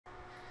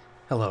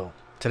Hello.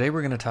 Today we're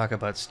going to talk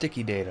about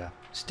sticky data.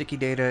 Sticky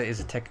data is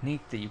a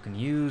technique that you can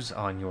use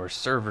on your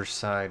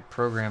server-side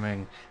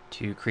programming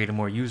to create a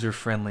more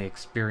user-friendly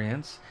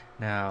experience.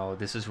 Now,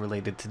 this is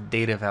related to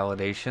data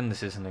validation.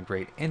 This isn't a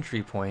great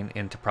entry point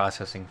into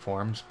processing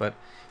forms, but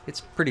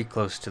it's pretty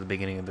close to the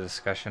beginning of the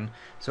discussion.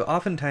 So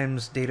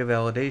oftentimes data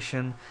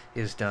validation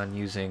is done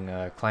using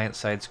a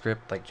client-side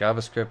script like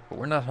JavaScript, but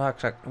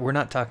we're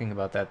not talking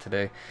about that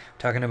today. We're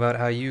talking about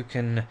how you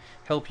can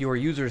help your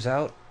users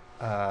out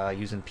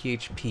using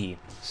PHP.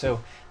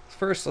 So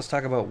first, let's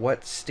talk about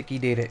what sticky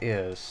data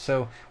is.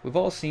 So we've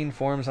all seen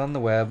forms on the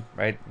web,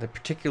 right? The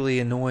particularly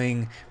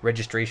annoying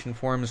registration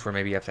forms where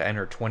maybe you have to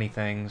enter 20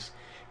 things,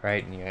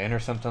 right? And you enter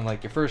something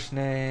like your first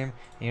name,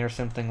 you enter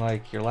something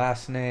like your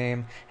last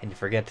name, and you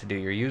forget to do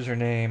your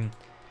username,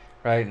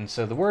 right? And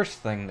so the worst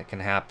thing that can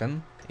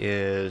happen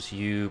is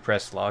you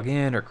press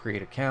login or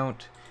create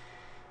account,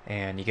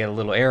 and you get a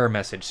little error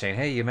message saying,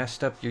 hey, you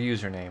messed up your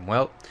username.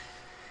 Well,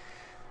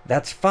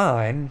 that's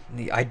fine.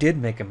 I did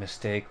make a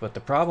mistake, but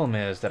the problem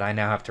is that I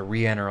now have to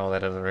re-enter all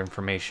that other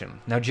information.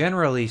 Now,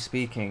 generally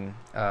speaking,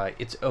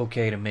 it's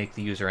okay to make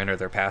the user enter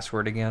their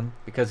password again,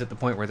 because at the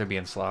point where they're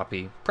being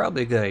sloppy,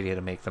 probably a good idea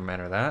to make them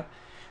enter that.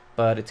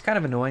 But it's kind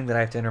of annoying that I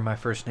have to enter my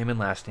first name and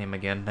last name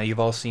again. Now, you've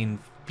all seen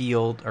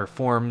field or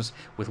forms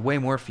with way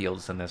more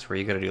fields than this, where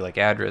you got to do like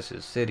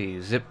addresses,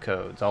 cities, zip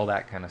codes, all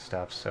that kind of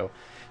stuff. So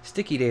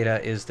sticky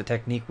data is the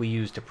technique we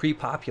use to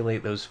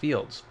pre-populate those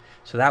fields.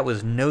 So that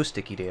was no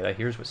sticky data.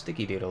 Here's what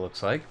sticky data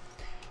looks like.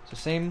 So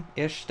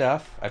same-ish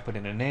stuff. I put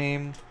in a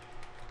name,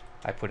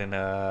 I put in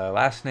a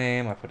last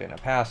name, I put in a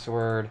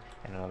password,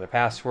 and another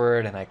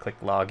password, and I click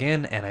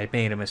login, and I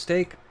made a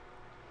mistake.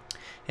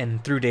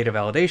 And through data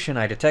validation,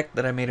 I detect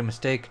that I made a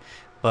mistake,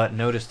 but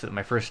notice that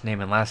my first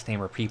name and last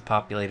name are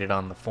pre-populated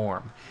on the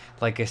form.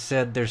 Like I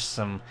said, there's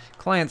some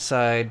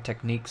client-side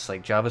techniques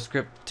like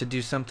JavaScript to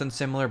do something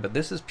similar, but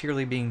this is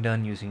purely being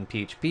done using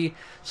PHP,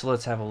 so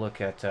let's have a look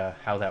at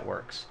how that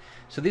works.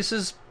 So this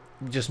is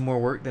just more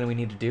work than we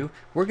need to do.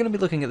 We're going to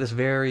be looking at this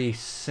very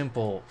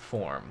simple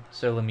form.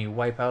 So let me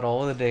wipe out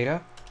all of the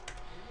data.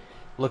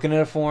 Looking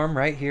at a form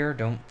right here.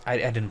 I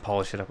didn't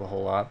polish it up a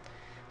whole lot.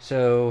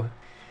 So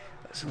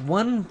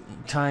one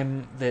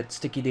time that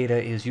sticky data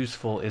is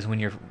useful is when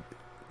you're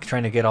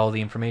trying to get all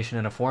the information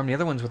in a form. The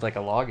other one's with like a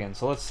login.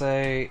 So let's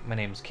say my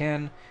name's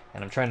Ken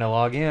and I'm trying to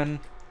log in.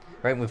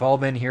 Right? We've all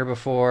been here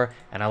before,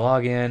 and I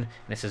log in and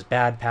it says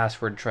bad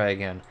password, try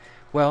again.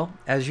 Well,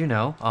 as you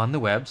know, on the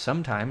web,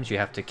 sometimes you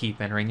have to keep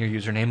entering your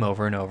username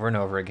over and over and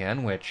over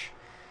again, which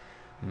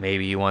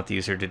maybe you want the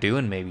user to do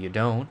and maybe you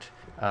don't.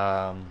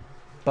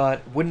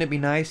 But wouldn't it be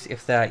nice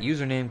if that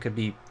username could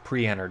be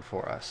pre-entered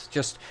for us?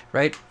 Just,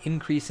 right,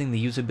 increasing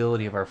the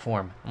usability of our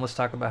form. And let's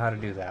talk about how to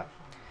do that.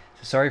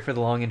 So sorry for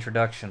the long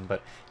introduction,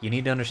 but you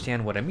need to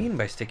understand what I mean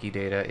by sticky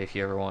data if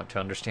you ever want to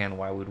understand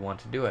why we'd want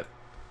to do it.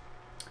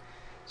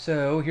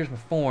 So here's my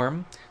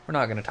form. We're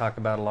not going to talk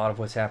about a lot of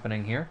what's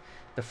happening here.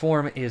 The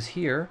form is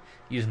here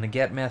using the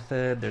get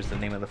method. There's the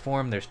name of the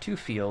form. There's two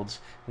fields.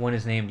 One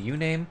is named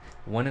uname.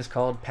 One is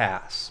called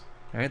pass.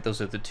 All right,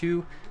 those are the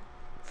two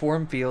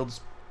form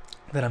fields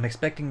that I'm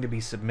expecting to be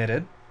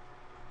submitted.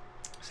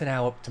 So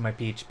now up to my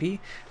PHP.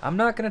 I'm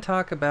not going to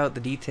talk about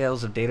the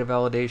details of data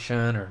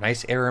validation or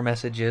nice error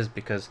messages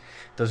because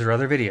those are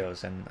other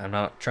videos, and I'm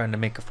not trying to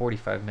make a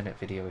 45-minute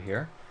video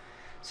here.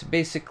 So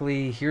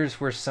basically, here's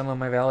where some of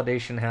my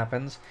validation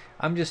happens.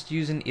 I'm just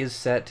using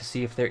isSet to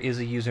see if there is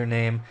a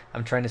username.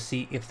 I'm trying to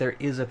see if there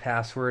is a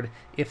password.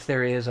 If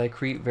there is, I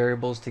create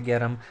variables to get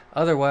them.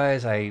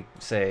 Otherwise, I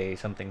say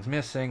something's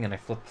missing and I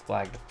flip the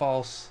flag to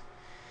false.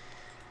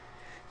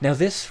 Now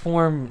this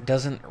form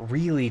doesn't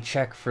really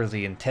check for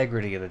the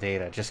integrity of the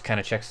data, it just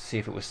kind of checks to see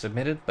if it was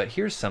submitted, but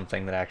here's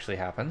something that actually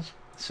happens.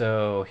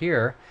 So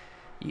here,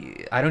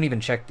 I don't even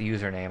check the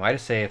username. I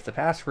just say if the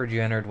password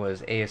you entered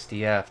was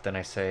ASDF, then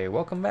I say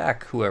welcome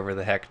back, whoever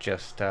the heck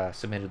just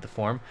submitted the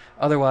form.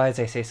 Otherwise,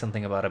 I say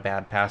something about a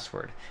bad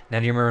password. Now,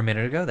 do you remember a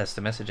minute ago? That's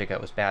the message I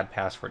got was bad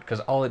password, because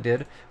all it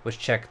did was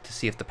check to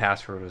see if the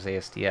password was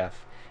ASDF,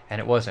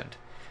 and it wasn't.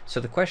 So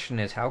the question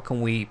is, how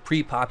can we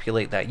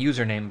pre-populate that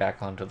username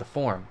back onto the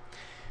form?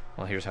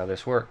 Well, here's how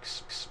this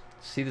works.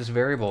 See this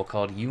variable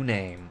called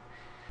uname.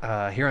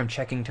 Here I'm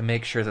checking to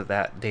make sure that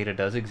that data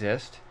does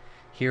exist.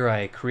 Here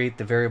I create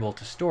the variable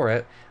to store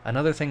it.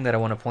 Another thing that I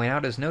want to point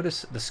out is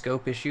notice the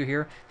scope issue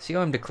here. See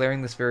how I'm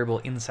declaring this variable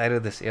inside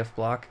of this if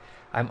block?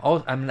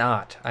 I'm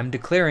not. I'm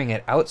declaring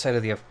it outside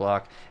of the if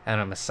block,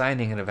 and I'm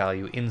assigning it a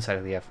value inside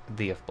of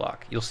the if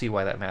block. You'll see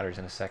why that matters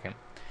in a second.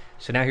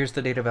 So now here's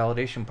the data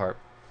validation part.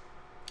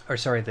 Or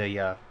sorry,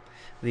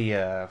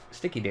 the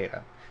sticky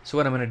data. So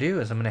what I'm going to do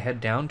is I'm going to head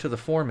down to the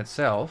form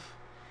itself,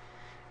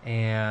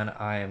 and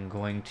I am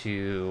going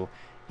to,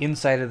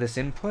 inside of this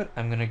input,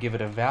 I'm going to give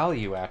it a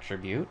value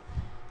attribute,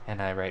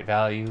 and I write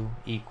value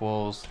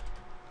equals,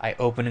 I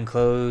open and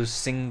close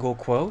single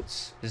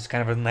quotes. This is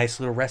kind of a nice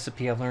little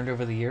recipe I've learned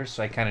over the years,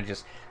 so I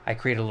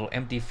create a little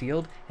empty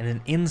field, and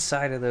then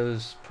inside of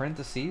those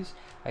parentheses,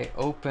 I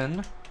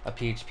open a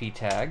PHP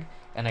tag,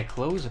 and I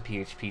close a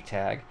PHP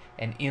tag,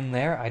 and in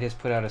there I just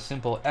put out a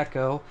simple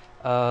echo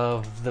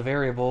of the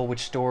variable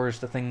which stores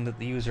the thing that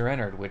the user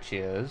entered, which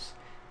is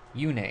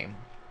uname.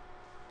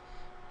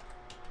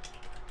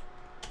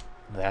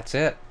 That's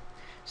it.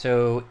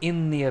 So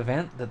in the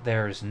event that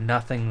there's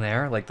nothing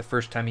there, like the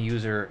first time a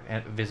user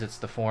visits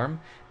the form,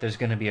 there's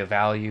going to be a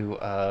value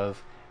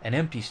of an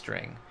empty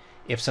string.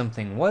 If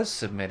something was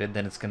submitted,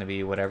 then it's going to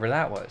be whatever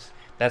that was.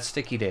 That's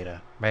sticky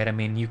data, right? I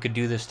mean, you could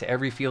do this to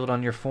every field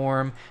on your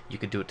form. You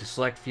could do it to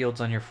select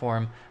fields on your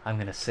form. I'm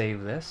going to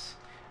save this.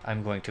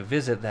 I'm going to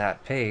visit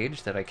that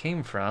page that I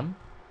came from,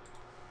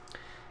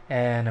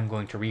 and I'm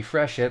going to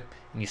refresh it.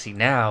 And you see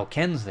now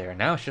Ken's there.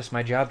 Now it's just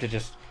my job to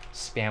just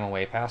spam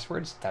away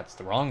passwords. That's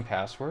the wrong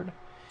password.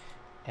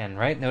 And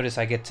right, notice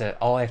I get to,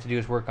 all I have to do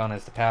is work on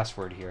is the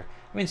password here.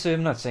 I mean, so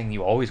I'm not saying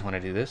you always want to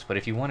do this, but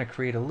if you want to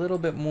create a little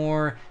bit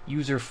more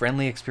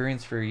user-friendly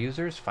experience for your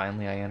users,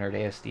 finally I entered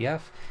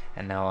ASDF,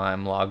 and now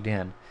I'm logged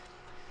in.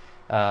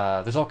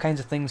 There's all kinds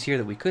of things here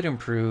that we could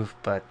improve,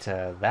 but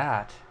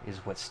that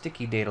is what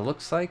sticky data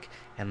looks like,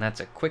 and that's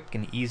a quick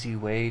and easy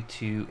way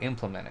to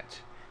implement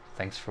it.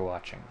 Thanks for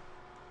watching.